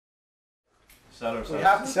sell ourselves. We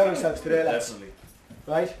have to sell ourselves today, lads. Definitely.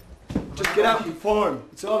 Right? Just get out and perform.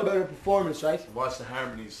 It's all about a performance, right? Watch the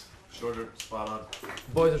harmonies. Sure, they're spot on.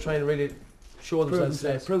 The boys are trying to really show themselves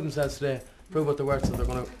today, prove themselves today, prove what they're worth, so they're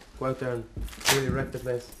going to go out there and really wreck the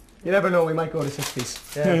place. You never know, we might go to 6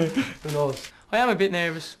 piece. Yeah, who knows? I am a bit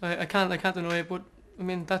nervous. I can't deny it, but I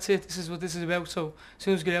mean that's it. This is what this is about. So as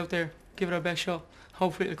soon as we get out there, give it our best shot.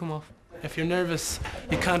 Hopefully it'll come off. If you're nervous,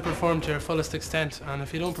 you can't perform to your fullest extent, and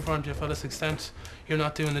if you don't perform to your fullest extent, you're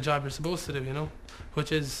not doing the job you're supposed to do, you know,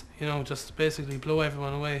 which is, you know, just basically blow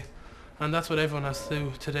everyone away, and that's what everyone has to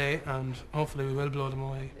do today, and hopefully we will blow them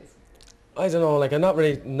away. I don't know, like I'm not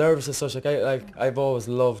really nervous as such. I've always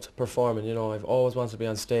loved performing, you know. I've always wanted to be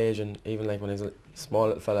on stage, and even like when I was a small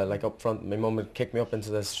little fella, like up front, my mum would kick me up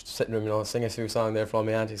into the sitting room, you know, sing a few songs there for all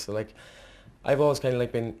my aunties. So like, I've always kind of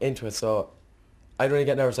like been into it. So I don't really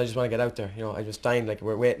get nervous. I just want to get out there, you know. I'm just dying. Like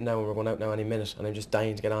we're waiting now, and we're going out now any minute, and I'm just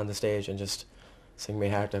dying to get on the stage and just sing my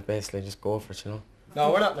heart out, basically, just go for it, you know.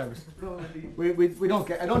 No, we're not nervous. We don't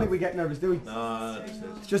get. I don't think we get nervous, do we? No,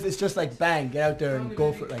 It's just like bang, get out there and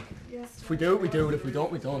go for it. Like if we do it, we do it. If we don't,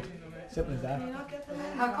 we don't. Simple as that.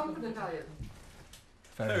 How confident are you?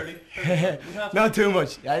 fairly. Not too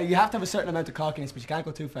much. Yeah, you have to have a certain amount of cockiness, but you can't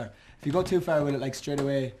go too far. If you go too far with it, like straight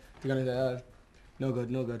away, they're gonna say, no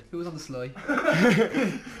good, no good. Who was on the sly?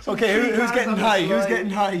 Okay, who's getting high? Who's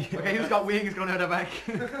getting high? Okay, who's got wings going out the back?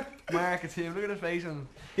 Mark, it's him. Look at his face on him.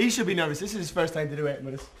 He should be nervous. This is his first time to do it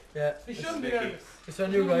with us. Yeah. He shouldn't be nervous. It's our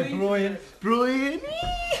new guy, Brian. Brian!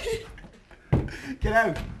 Get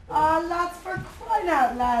out. Oh lads, for crying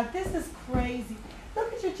out loud, this is crazy.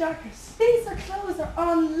 Look at your jackets. These are clothes are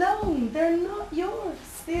on loan. They're not yours.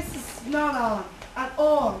 This is not on at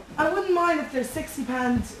all. I wouldn't mind if they're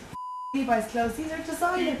 £60 Levi's clothes. These are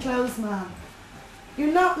designer clothes, man.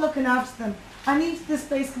 You're not looking after them. I need this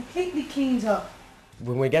place completely cleaned up.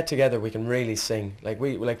 When we get together, we can really sing. Like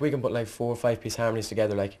we can put like 4 or 5 piece harmonies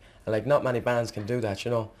together. And not many bands can do that,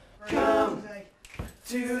 you know. Come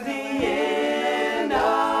To the end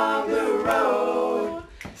of the road,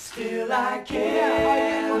 still I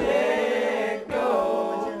can't let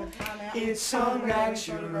go. It's so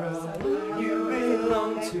natural, you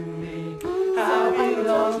belong to me, I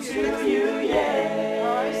belong to you,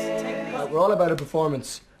 yeah. We're all about a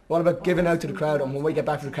performance. We're all about giving out to the crowd, and when we get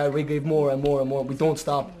back to the crowd, we give more and more and more. We don't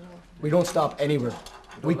stop. We don't stop anywhere.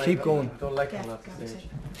 We keep going. Don't like them off the stage.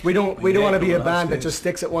 We don't want to be a band that just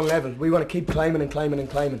sticks at one level. We want to keep climbing and climbing and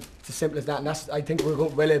climbing. It's as simple as that, and I think we're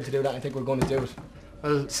well able to do that. I think we're going to do it.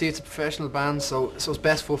 Well, see, it's a professional band, so it's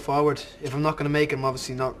best foot forward. If I'm not going to make it, I'm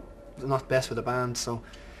obviously not best for the band. So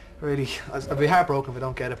really, I'd be heartbroken if I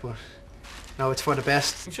don't get it. But no, it's for the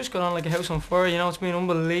best. We've just got on like a house on fire, you know. It's been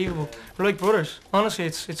unbelievable. We're like brothers. Honestly,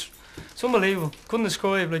 it's unbelievable. Couldn't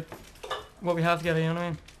describe like what we have together. You know what I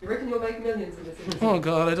mean? You reckon you'll make millions in this industry? Oh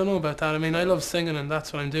God, I don't know about that. I mean, I love singing and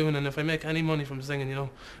that's what I'm doing, and if I make any money from singing, you know,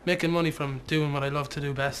 making money from doing what I love to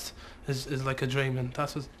do best is like a dream, and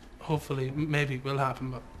that's what hopefully maybe will happen,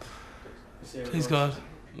 but please God.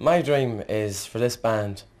 My dream is for this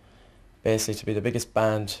band basically to be the biggest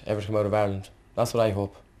band ever to come out of Ireland. That's what I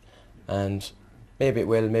hope. And maybe it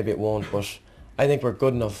will, maybe it won't, but I think we're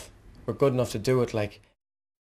good enough. We're good enough to do it, like.